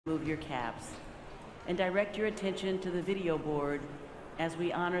Move your caps and direct your attention to the video board as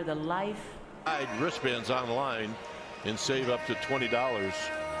we honor the life. Wristbands online and save up to $20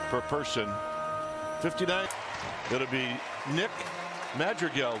 per person. 59. It'll be Nick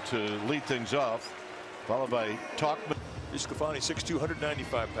Madrigal to lead things off, followed by Talkman. Stefani, 6'2",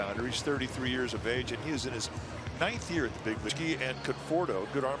 195-pounder. He's 33 years of age, and he is in his 9th year at the big league. And Conforto,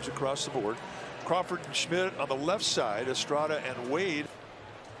 good arms across the board. Crawford and Schmidt on the left side. Estrada and Wade.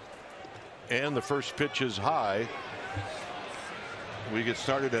 And the first pitch is high. We get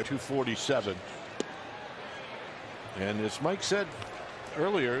started at 247. And as Mike said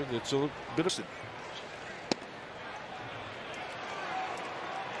earlier, it's a bit of.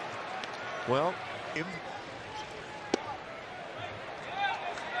 Well,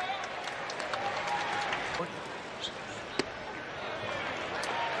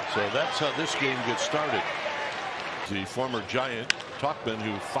 so that's how this game gets started. The former Giant Talkman,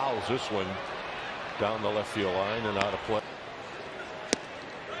 who fouls this one down the left field line and out of play.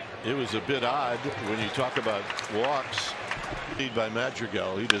 It was a bit odd when you talk about walks. Lead by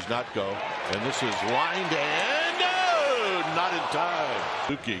Madrigal. He does not go. And this is lined and no, not in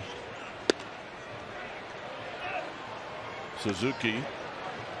time. Suzuki.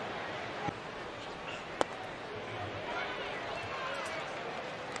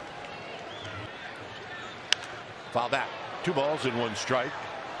 Foul back. 2 balls and 1 strike.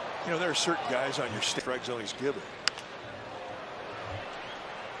 You know, there are certain guys on your strike zone he's given.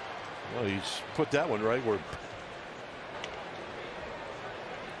 Well, he's put that one right where.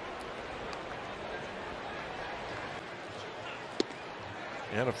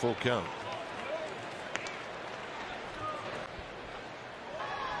 And a full count.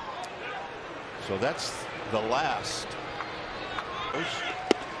 So that's the last.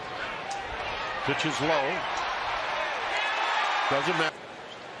 Pitch is low. Doesn't matter.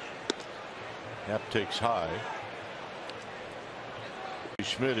 Happ takes high.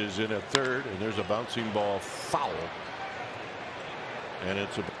 Schmidt is in at third, and there's a bouncing ball foul. And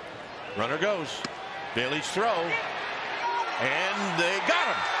it's a runner goes. Bailey's throw. And they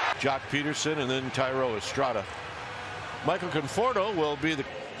got him. Jock Peterson and then Tyro Estrada. Michael Conforto will be the.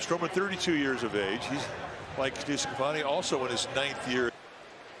 Stroman, 32 years of age. He's like Stefani, also in his 9th year.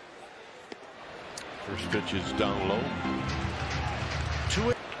 First pitch is down low.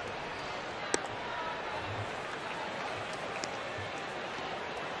 2.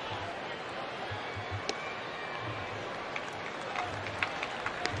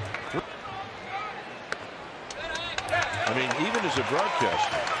 I mean, even as a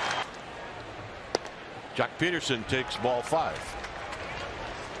broadcaster, Jock Peterson takes ball 5.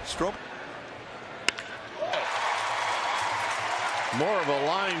 Stroman. More of a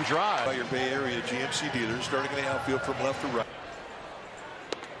line drive. By your Bay Area GMC dealers, starting in the outfield from left to right.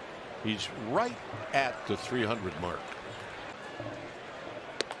 He's right at the 300 mark.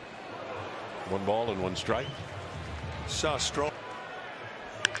 1 ball and 1 strike. Saw Stroman.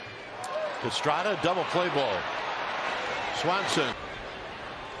 Estrada, double play ball. Swanson.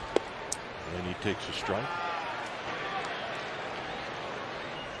 And he takes a strike.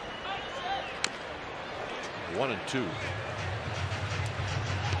 One and 2.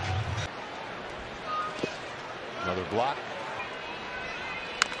 Another block.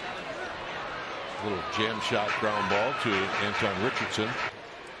 Little jam shot ground ball to Anton Richardson.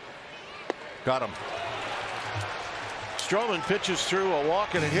 Got him. Stroman pitches through a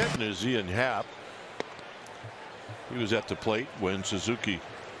walk and a hit. And is Ian Happ. He was at the plate when Suzuki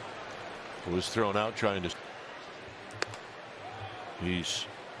was thrown out trying to. He's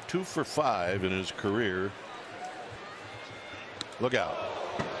 2 for 5 in his career. Look out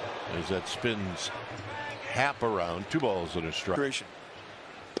as that spins Happ around. 2 balls and a strike.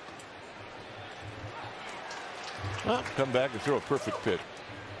 Well, come back and throw a perfect pitch.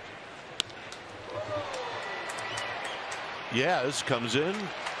 Yeah, this comes in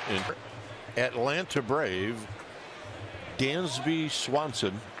Atlanta Brave Dansby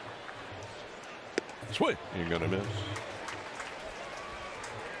Swanson. Swing. You're gonna miss.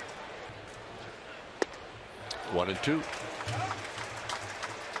 1 and 2.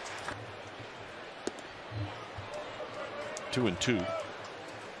 2 and 2.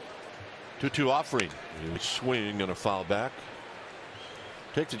 2-2 offering. Swing and a foul back.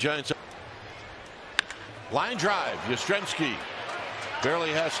 Take the Giants. Line drive. Yastrzemski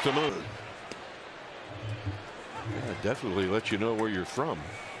barely has to move. Yeah, definitely let you know where you're from.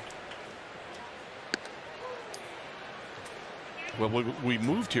 Well, we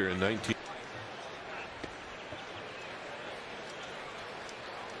moved here in 19.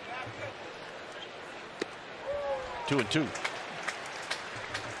 Two and two.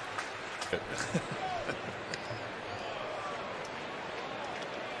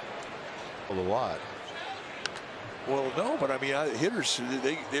 A lot. Well, no, but I mean, hitters,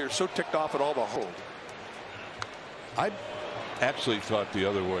 they're so ticked off at all the hold. I actually thought the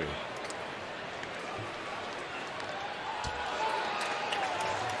other way.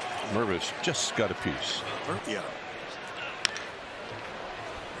 Mervis just got a piece. Yeah.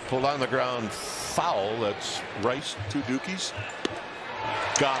 Pulled on the ground, foul. That's Rice. 2 dookies.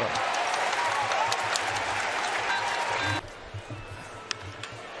 Got him.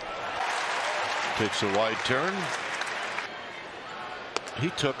 Takes a wide turn. He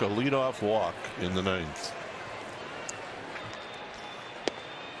took a leadoff walk in the 9th.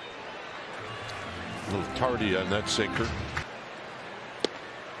 A little tardy on that sinker.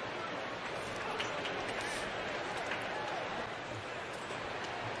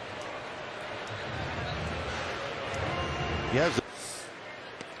 He has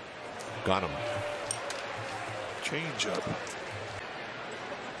got him. Change up.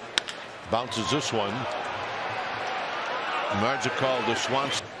 Bounces this one. Marzical to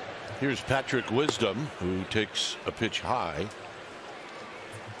Swanson. Here's Patrick Wisdom, who takes a pitch high.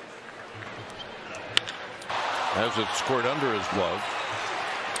 Has it scored under his glove,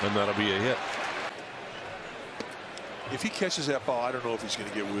 and that'll be a hit. If he catches that ball, I don't know if he's going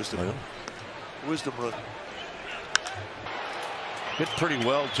to get Wisdom. Wisdom run. Hit pretty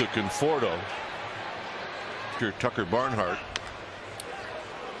well to Conforto. Tucker Barnhart.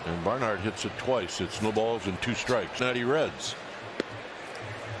 And Barnhart hits it twice. It's no balls and 2 strikes. Natty Reds.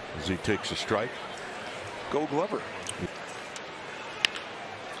 As he takes a strike. Go Glover.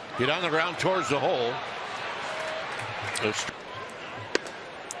 Hit on the ground towards the hole.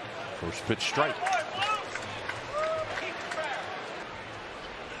 First pitch strike.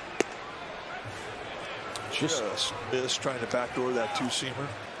 Just missed trying to backdoor that 2-seamer.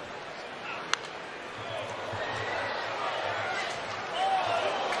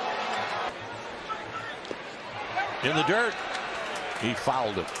 In the dirt. He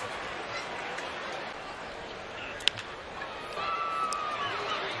fouled it.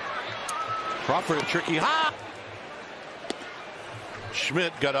 Crawford a tricky hop.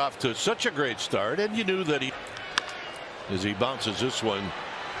 Schmidt got off to such a great start, and you knew that as he bounces this one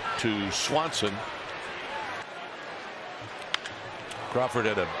to Swanson. Crawford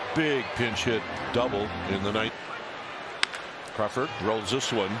had a big pinch hit double in the 9th. Crawford rolls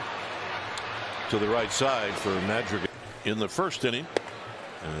this one to the right side for Madrigal in the 1st inning.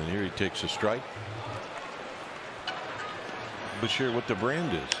 And here he takes a strike. Not sure what the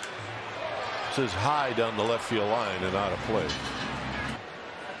brand is. It says high down the left field line and out of play.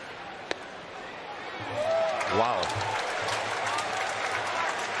 Wow.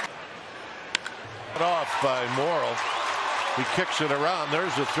 Cut off by Morrill. He kicks it around.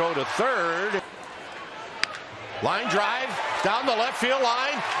 There's a throw to 3rd. Line drive down the left field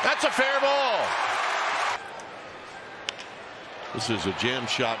line. That's a fair ball. This is a jam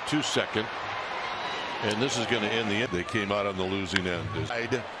shot to 2nd. And this is going to end the end. They came out on the losing end.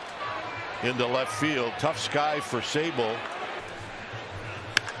 Into left field. Tough sky for Sable.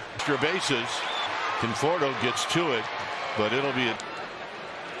 Extra bases. Conforto gets to it, but it'll be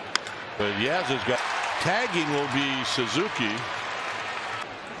but Yaz has got tagging will be Suzuki.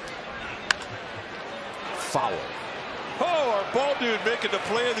 Foul. Oh, our ball dude making the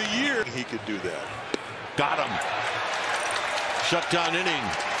play of the year. He could do that. Got him. Shutdown inning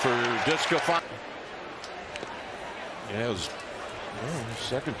for Disco. Yeah, it was the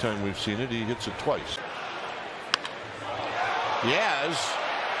second time we've seen it. He hits it twice. Yaz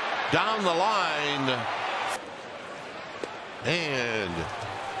down the line, and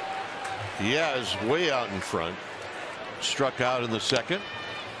Yaz way out in front. Struck out in the 2nd,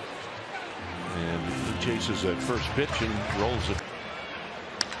 and he chases that first pitch and rolls it.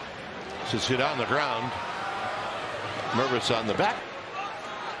 This is hit on the ground. Mervis on the back,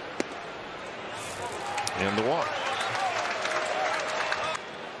 and the walk.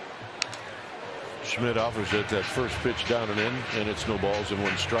 Schmidt offers it that first pitch down and in, and it's no balls and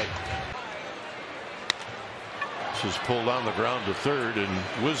 1 strike. This is pulled on the ground to 3rd,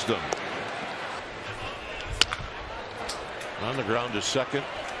 and Wisdom on the ground to 2nd,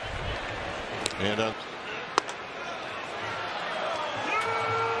 and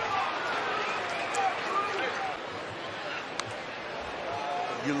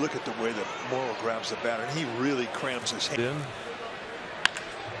You look at the way that Morrill grabs the batter, and he really crams his hand in.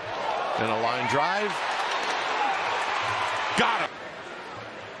 And a line drive. Got him.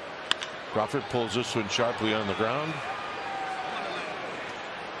 Crawford pulls this one sharply on the ground.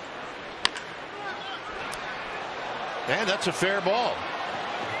 And that's a fair ball.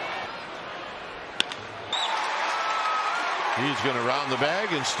 He's going to round the bag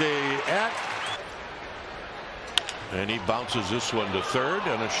and stay at. And he bounces this one to third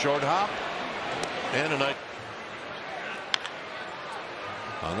on a short hop. And a nice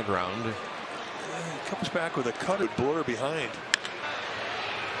on the ground. He comes back with a cut at Blur behind.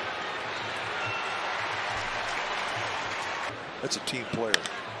 That's a team player.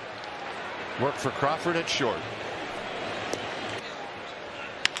 Work for Crawford at short.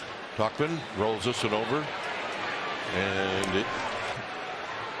 Tuckman rolls this one over. And it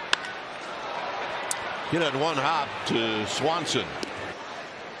hit on one hop to Swanson.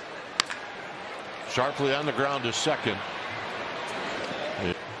 Sharply on the ground to second.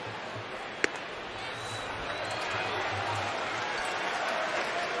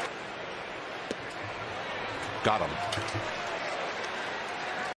 Got him.